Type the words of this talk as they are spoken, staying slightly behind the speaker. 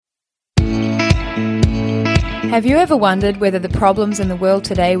Have you ever wondered whether the problems in the world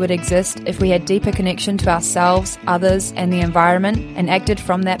today would exist if we had deeper connection to ourselves, others, and the environment, and acted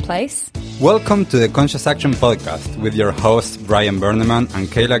from that place? Welcome to the Conscious Action Podcast with your hosts Brian Berneman and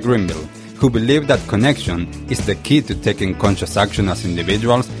Kayla Greenville, who believe that connection is the key to taking conscious action as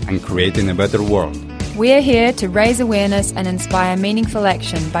individuals and creating a better world. We are here to raise awareness and inspire meaningful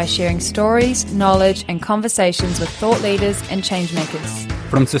action by sharing stories, knowledge, and conversations with thought leaders and changemakers.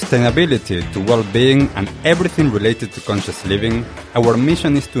 From sustainability to well-being and everything related to conscious living, our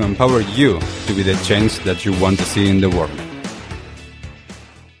mission is to empower you to be the change that you want to see in the world.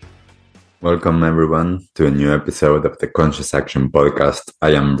 Welcome everyone to a new episode of the Conscious Action Podcast.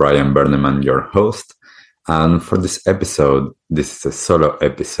 I am Brian Berneman, your host, and for this episode, this is a solo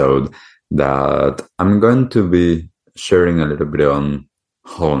episode that I'm going to be sharing a little bit on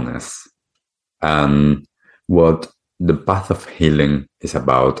wholeness and what the path of healing is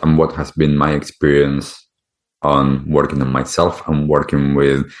about and what has been my experience on working on myself and working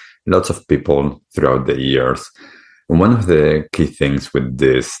with lots of people throughout the years. And one of the key things with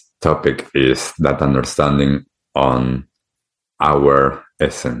this topic is that understanding on our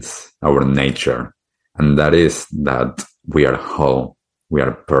essence, our nature, and that is that we are whole, we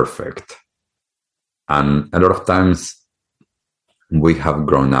are perfect. And a lot of times we have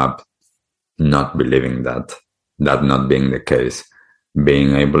grown up not believing that not being the case,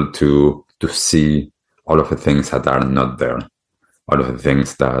 being able to see all of the things that are not there, all of the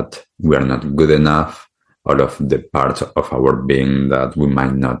things that we are not good enough, all of the parts of our being that we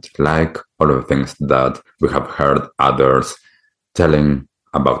might not like, all of the things that we have heard others telling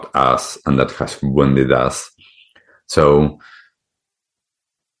about us and that has wounded us. So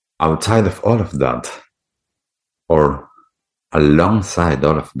outside of all of that, or alongside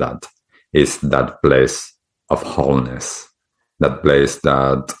all of that, is that place of wholeness, that place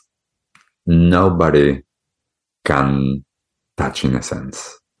that nobody can touch in a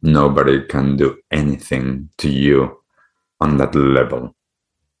sense. Nobody can do anything to you on that level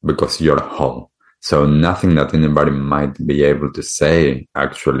because you're whole. So nothing that anybody might be able to say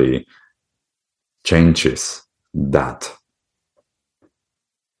actually changes that.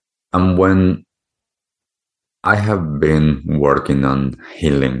 And when I have been working on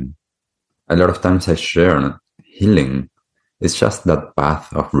healing, a lot of times I share healing is just that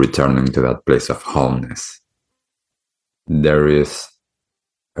path of returning to that place of wholeness. There is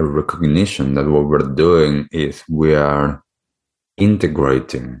a recognition that what we're doing is we are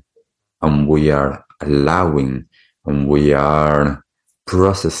integrating and we are allowing and we are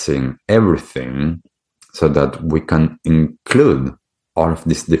processing everything so that we can include all of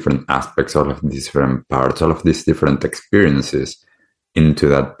these different aspects, all of these different parts, all of these different experiences into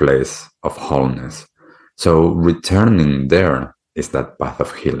that place of wholeness. So returning there is that path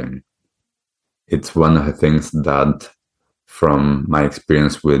of healing. It's one of the things that, from my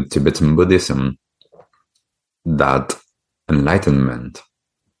experience with Tibetan Buddhism, that enlightenment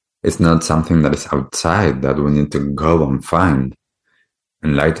is not something that is outside that we need to go and find.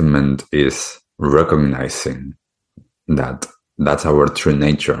 Enlightenment is recognizing that that's our true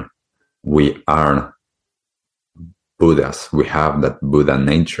nature. We are Buddhas. We have that Buddha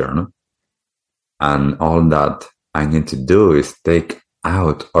nature. And all that I need to do is take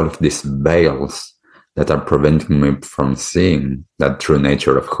out all of these veils that are preventing me from seeing that true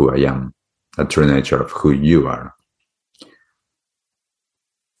nature of who I am, that true nature of who you are.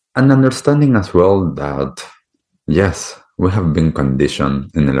 And understanding as well that, yes, we have been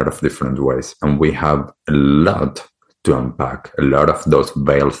conditioned in a lot of different ways, and we have a lot to unpack, a lot of those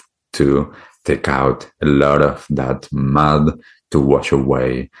veils to take out, a lot of that mud to wash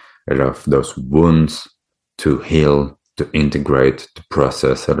away, a lot of those wounds to heal, to integrate, to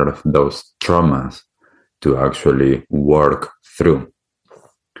process, a lot of those traumas to actually work through.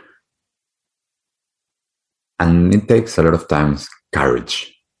 And it takes a lot of times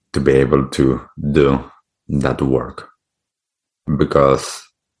courage to be able to do that work, because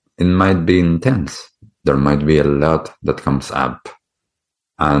it might be intense. There might be a lot that comes up.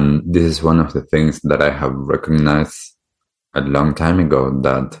 And this is one of the things that I have recognized a long time ago,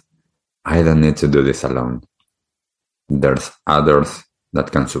 that I don't need to do this alone. There's others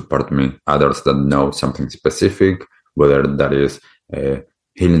that can support me, others that know something specific, whether that is a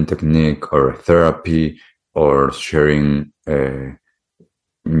healing technique or a therapy or sharing a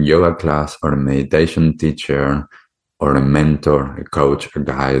yoga class or a meditation teacher or a mentor, a coach, a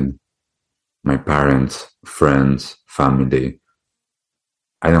guide, my parents, friends, family.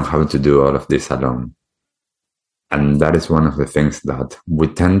 I don't have to do all of this alone. And that is one of the things that we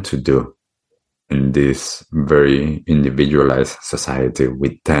tend to do in this very individualized society.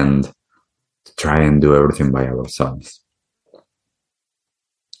 We tend to try and do everything by ourselves.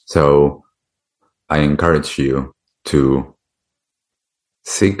 So I encourage you to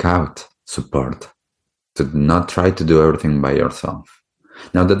seek out support, to not try to do everything by yourself.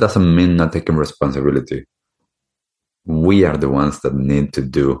 Now, that doesn't mean not taking responsibility. We are the ones that need to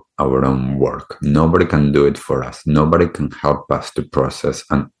do our own work. Nobody can do it for us. Nobody can help us to process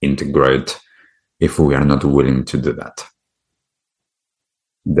and integrate if we are not willing to do that.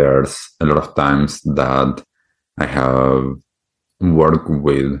 There's a lot of times that I have worked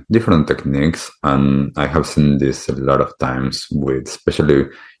with different techniques, and I have seen this a lot of times with especially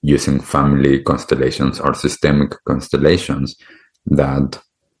using family constellations or systemic constellations, that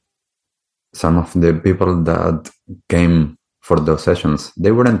some of the people that came for those sessions,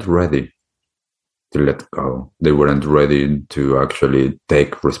 they weren't ready to let go. They weren't ready to actually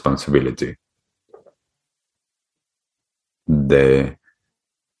take responsibility. The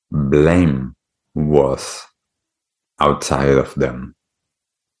blame was outside of them.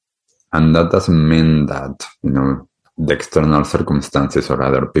 And that doesn't mean that, the external circumstances or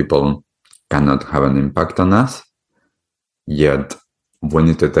other people cannot have an impact on us. Yet we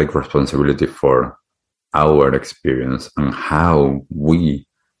need to take responsibility for our experience and how we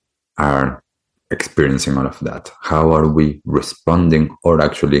are experiencing all of that. How are we responding or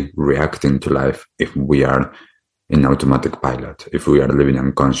actually reacting to life if we are in automatic pilot, if we are living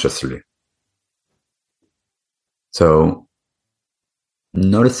unconsciously? So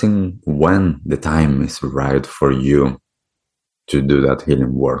noticing when the time is right for you to do that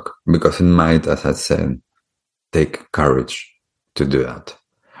healing work, because it might, as I said, take courage to do that.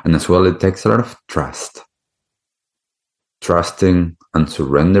 And as well, it takes a lot of trust. Trusting and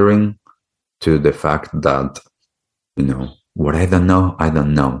surrendering to the fact that, what I don't know, I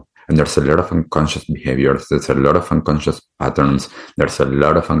don't know. And there's a lot of unconscious behaviors, there's a lot of unconscious patterns, there's a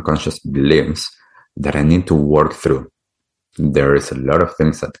lot of unconscious beliefs that I need to work through. There is a lot of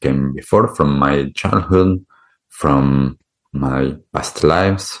things that came before from my childhood, from my past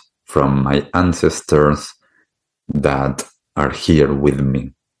lives, from my ancestors that are here with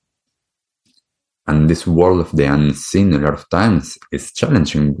me. And this world of the unseen a lot of times is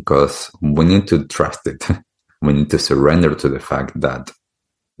challenging because we need to trust it. We need to surrender to the fact that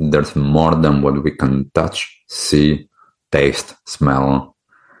there's more than what we can touch, see, taste, smell,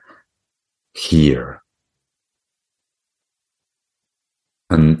 hear.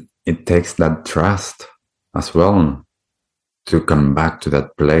 And it takes that trust as well to come back to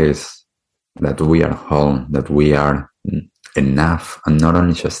that place that we are whole, that we are enough, and not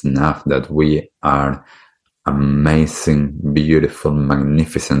only just enough, that we are amazing, beautiful,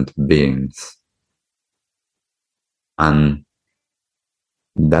 magnificent beings. And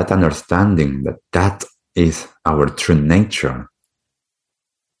that understanding that that is our true nature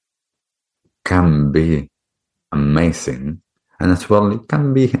can be amazing. And as well, it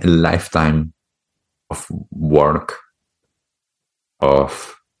can be a lifetime of work,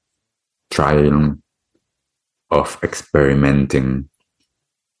 of trial, of experimenting.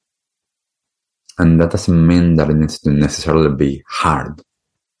 And that doesn't mean that it needs to necessarily be hard.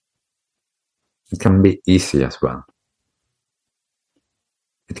 It can be easy as well.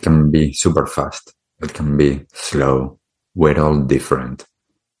 It can be super fast. It can be slow. We're all different.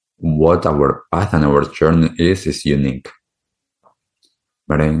 What our path and our journey is unique.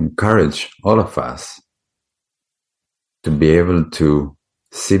 But I encourage all of us to be able to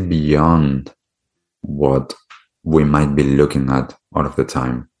see beyond what we might be looking at all of the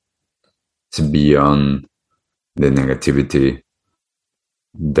time. See beyond the negativity,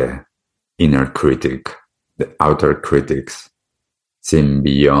 the inner critic, the outer critics, seeing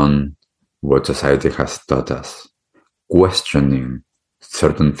beyond what society has taught us, questioning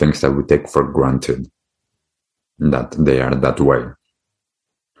certain things that we take for granted, that they are that way.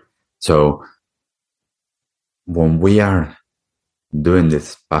 So when we are doing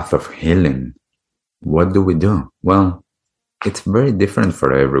this path of healing, what do we do? Well, it's very different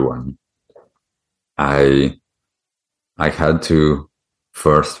for everyone. I had to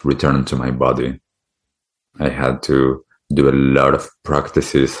first return to my body. I had to do a lot of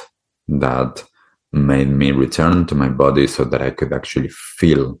practices that made me return to my body so that I could actually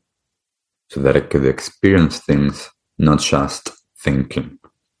feel, so that I could experience things, not just thinking.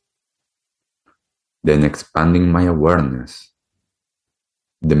 Then expanding my awareness.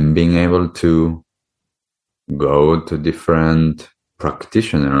 Then being able to go to different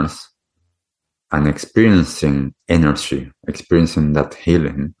practitioners and experiencing energy, experiencing that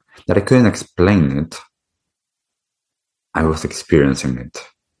healing, that I couldn't explain it. I was experiencing it.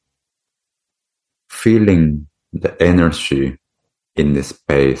 Feeling the energy in the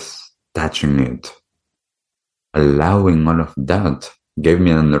space, touching it, allowing all of that gave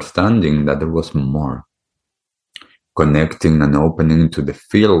me an understanding that there was more. Connecting and opening to the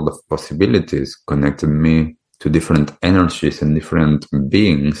field of possibilities connected me to different energies and different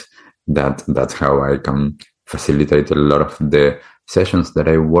beings. That's how I can facilitate a lot of the sessions that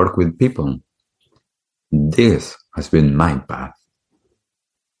I work with people. This has been my path.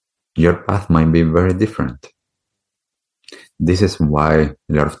 Your path might be very different. This is why a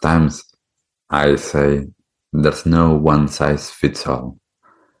lot of times I say there's no one size fits all.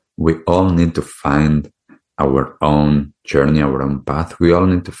 We all need to find our own journey, our own path. We all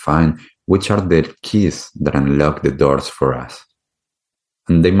need to find which are the keys that unlock the doors for us.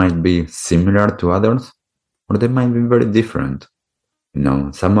 And they might be similar to others, or they might be very different.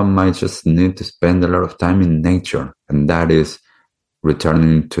 Someone might just need to spend a lot of time in nature, and that is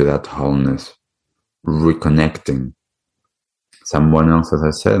returning to that wholeness, reconnecting. Someone else, as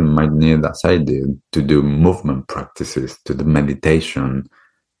I said, might need, as I did, to do movement practices, to do meditation,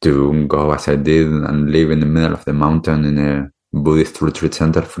 to go as I did and live in the middle of the mountain in a Buddhist retreat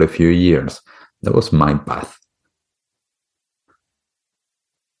center for a few years. That was my path.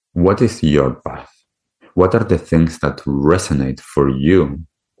 What is your path? What are the things that resonate for you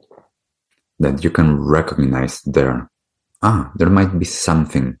that you can recognize there? There might be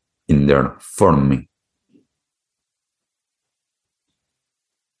something in there for me.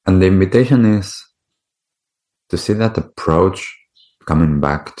 And the invitation is to see that approach coming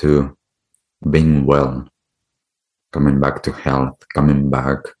back to being well, coming back to health, coming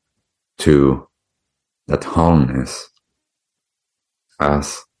back to that wholeness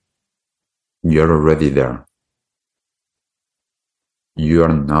as you're already there. You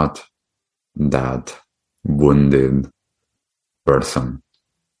are not that wounded person.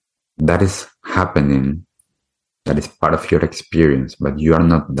 That is happening. That is part of your experience, but you are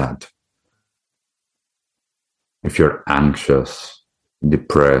not that. If you're anxious,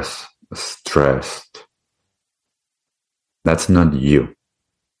 depressed, stressed, that's not you.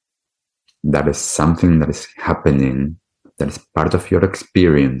 That is something that is happening, that is part of your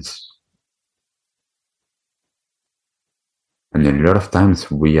experience. And a lot of times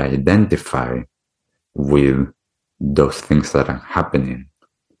we identify with those things that are happening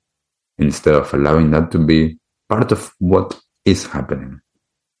instead of allowing that to be part of what is happening.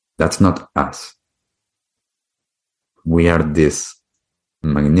 That's not us. We are this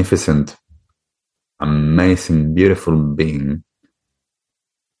magnificent, amazing, beautiful being,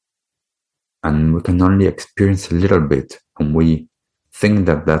 and we can only experience a little bit, and we think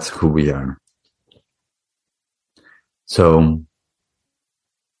that that's who we are. So,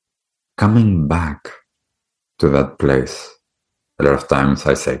 coming back to that place, a lot of times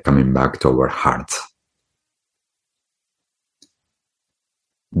I say coming back to our hearts.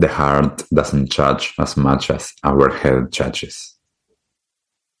 The heart doesn't judge as much as our head judges.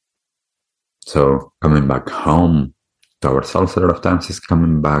 So coming back home to ourselves a lot of times is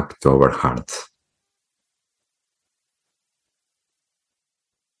coming back to our hearts.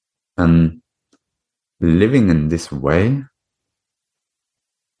 And living in this way,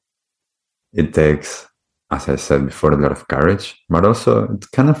 it takes, as I said before, a lot of courage, but also it's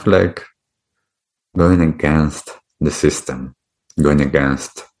kind of like going against the system, going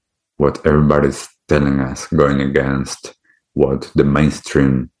against what everybody's telling us, going against what the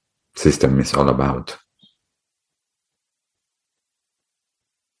mainstream system is all about.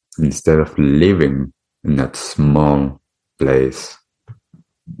 Instead of living in that small place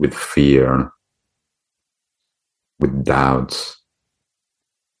with fear, with doubts,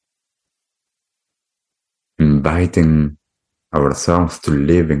 inviting ourselves to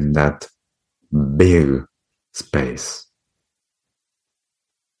live in that big space,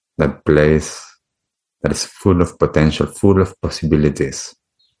 that place that is full of potential, full of possibilities,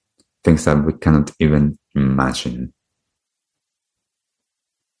 things that we cannot even imagine.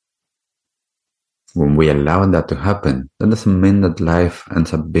 When we allow that to happen, that doesn't mean that life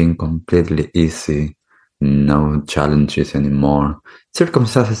ends up being completely easy, no challenges anymore.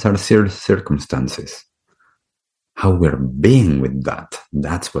 Circumstances are circumstances. How we're being with that,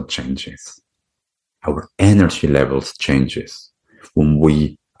 that's what changes. Our energy levels changes when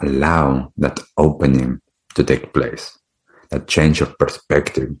we allow that opening to take place, that change of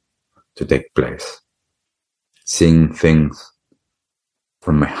perspective to take place. Seeing things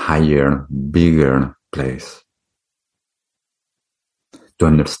from a higher, bigger place. To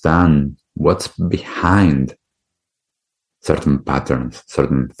understand what's behind certain patterns,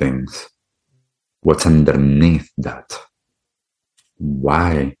 certain things. What's underneath that?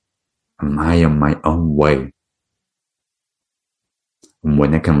 Why am I on my own way? And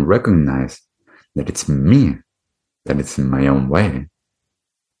when I can recognize that it's me, that it's in my own way,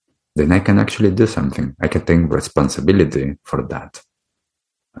 then I can actually do something. I can take responsibility for that.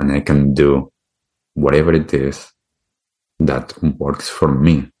 And I can do whatever it is that works for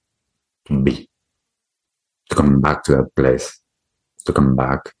me to be, to come back to that place, to come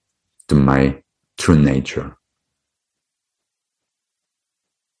back to my true nature.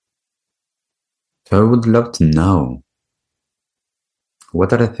 So I would love to know,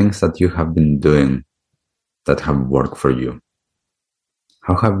 what are the things that you have been doing that have worked for you?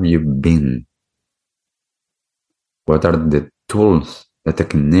 How have you been? What are the tools, the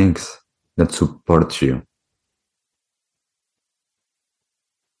techniques that support you?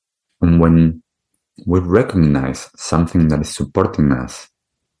 And when we recognize something that is supporting us,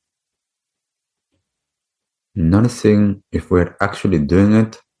 noticing if we're actually doing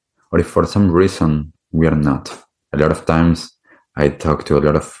it or if for some reason we are not. A lot of times I talk to a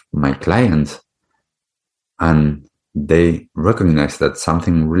lot of my clients and they recognize that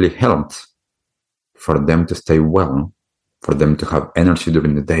something really helps for them to stay well, for them to have energy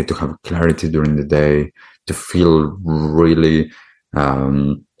during the day, to have clarity during the day, to feel really,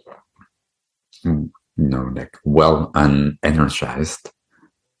 like well and energized.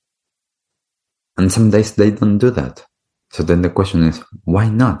 And some days they don't do that. So then the question is, why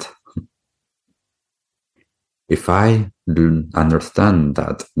not? If I understand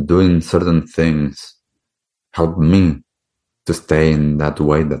that doing certain things help me to stay in that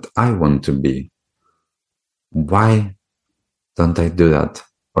way that I want to be, why don't I do that?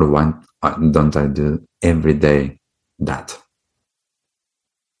 Or why don't I do every day that?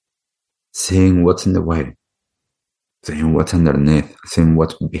 Seeing what's in the way, seeing what's underneath, seeing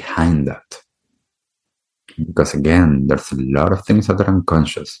what's behind that. Because again, there's a lot of things that are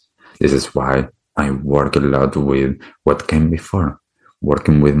unconscious. This is why I work a lot with what came before,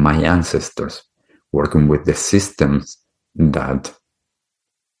 working with my ancestors, working with the systems that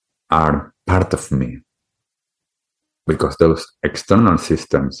are part of me. Because those external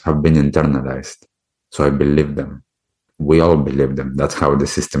systems have been internalized. So I believe them. We all believe them. That's how the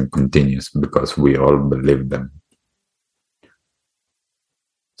system continues, because we all believe them.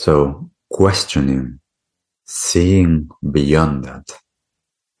 So questioning, seeing beyond that,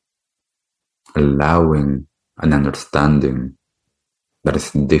 allowing an understanding that is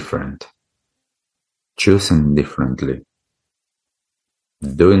different, choosing differently,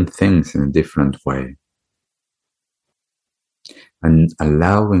 doing things in a different way, and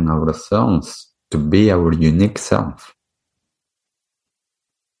allowing ourselves to be our unique self.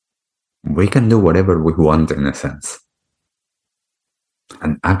 We can do whatever we want in a sense.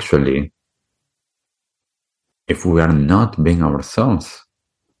 And actually, if we are not being ourselves,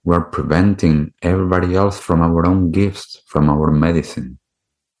 we are preventing everybody else from our own gifts, from our medicine.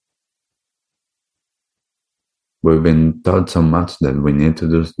 We've been taught so much that we need to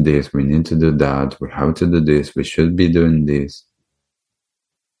do this, we need to do that, we have to do this, we should be doing this.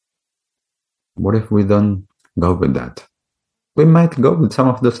 What if we don't go with that? We might go with some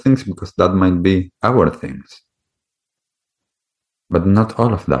of those things because that might be our things. But not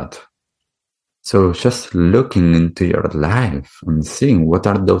all of that. So just looking into your life and seeing what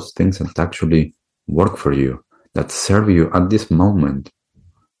are those things that actually work for you, that serve you at this moment.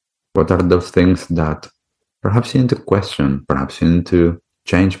 What are those things that perhaps you need to question, perhaps you need to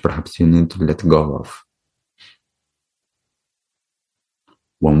change, perhaps you need to let go of.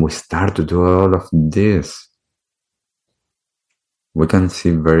 When we start to do all of this, we can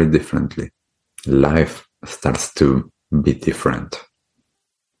see very differently. Life starts to be different.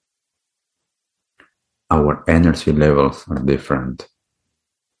 Our energy levels are different.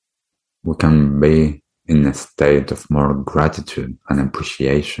 We can be in a state of more gratitude and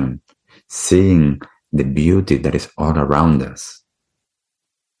appreciation, seeing the beauty that is all around us.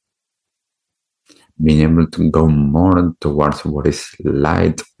 Being able to go more towards what is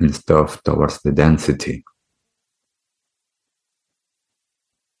light instead of towards the density.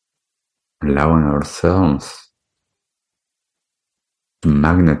 Allowing ourselves to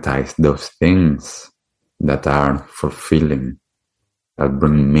magnetize those things that are fulfilling, that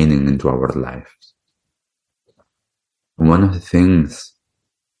bring meaning into our lives. One of the things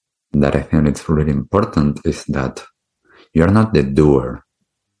that I think is really important is that you are not the doer,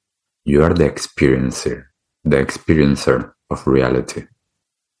 you are the experiencer of reality.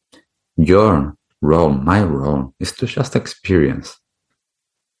 Your role, my role, is to just experience.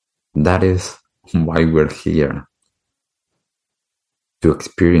 That is why we're here, to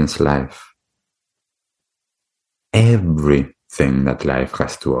experience life. Everything that life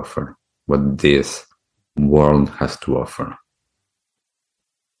has to offer, what this world has to offer.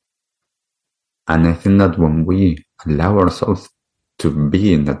 And I think that when we allow ourselves to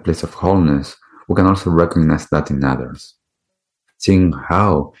be in that place of wholeness, we can also recognize that in others. Seeing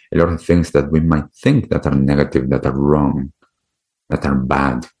how a lot of things that we might think that are negative, that are wrong, that are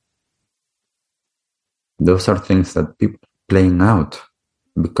bad, those are things that people are playing out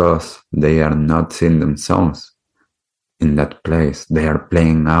because they are not seeing themselves in that place. They are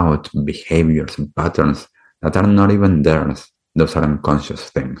playing out behaviors and patterns that are not even theirs. Those are unconscious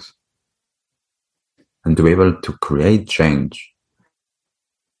things. And to be able to create change,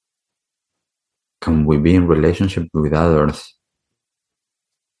 can we be in relationship with others,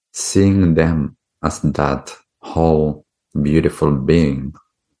 seeing them as that whole, beautiful being,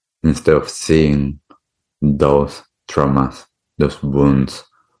 instead of seeing those traumas, those wounds,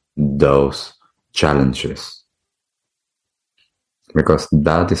 those challenges? Because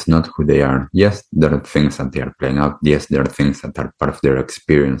that is not who they are. Yes, there are things that they are playing out. Yes, there are things that are part of their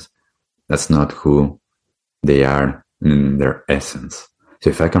experience. That's not who they are in their essence. So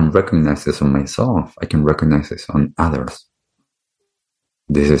if I can recognize this on myself, I can recognize this on others.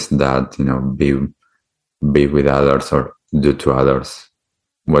 This is that, be with others or do to others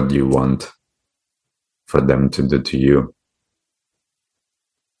what you want for them to do to you.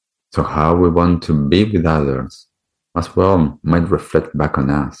 So how we want to be with others as well might reflect back on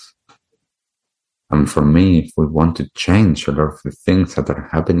us. And for me, if we want to change a lot of the things that are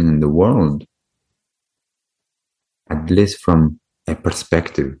happening in the world, at least from a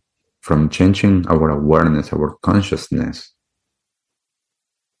perspective, from changing our awareness, our consciousness,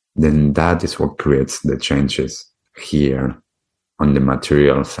 then that is what creates the changes here on the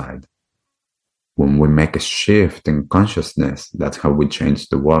material side. When we make a shift in consciousness, that's how we change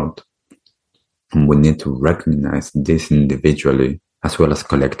the world. And we need to recognize this individually as well as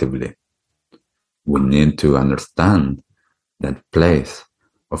collectively. We need to understand that place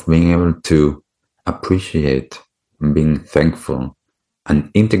of being able to appreciate and being thankful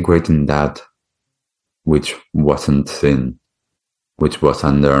and integrating that which wasn't seen, which was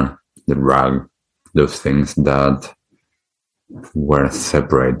under the rug, those things that were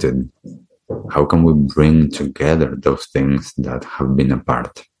separated. How can we bring together those things that have been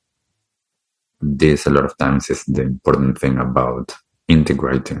apart? This, a lot of times, is the important thing about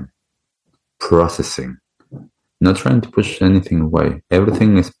integrating, processing, not trying to push anything away.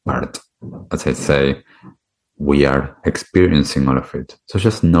 Everything is part. As I say, we are experiencing all of it. So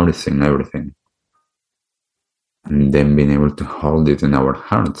just noticing everything. And then being able to hold it in our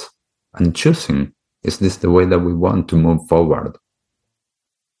hearts and choosing, is this the way that we want to move forward?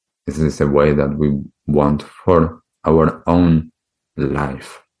 Is this the way that we want for our own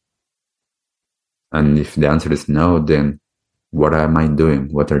life? And if the answer is no, then what am I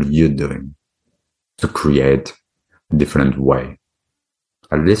doing? What are you doing to create a different way?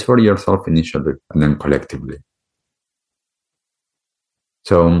 At least for yourself initially, and then collectively.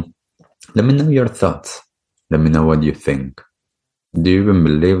 So let me know your thoughts. Let me know what you think. Do you even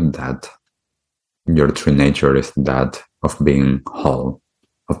believe that your true nature is that of being whole,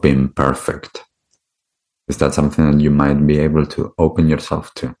 of being perfect? Is that something that you might be able to open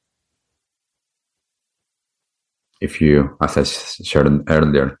yourself to? If you, as I shared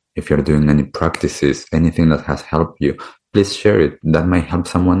earlier, if you're doing any practices, anything that has helped you, please share it. That might help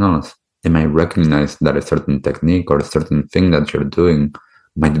someone else. They might recognize that a certain technique or a certain thing that you're doing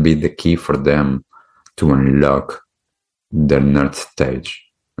might be the key for them to unlock their next stage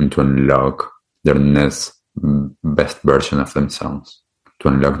and to unlock their next best version of themselves, to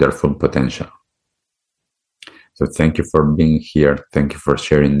unlock their full potential. So thank you for being here. Thank you for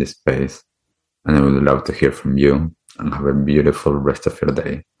sharing this space. And I would love to hear from you, and have a beautiful rest of your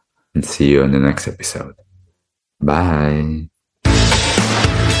day, and see you in the next episode. Bye.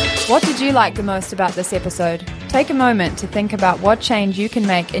 What did you like the most about this episode? Take a moment to think about what change you can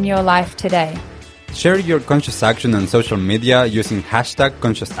make in your life today. Share your conscious action on social media using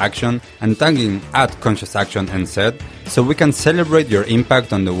 #ConsciousAction and tagging @ConsciousActionNZ so we can celebrate your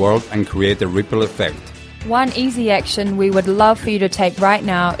impact on the world and create a ripple effect. One easy action we would love for you to take right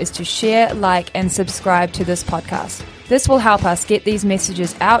now is to share, like, and subscribe to this podcast. This will help us get these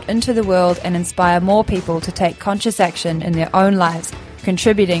messages out into the world and inspire more people to take conscious action in their own lives,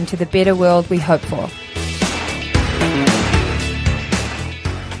 contributing to the better world we hope for.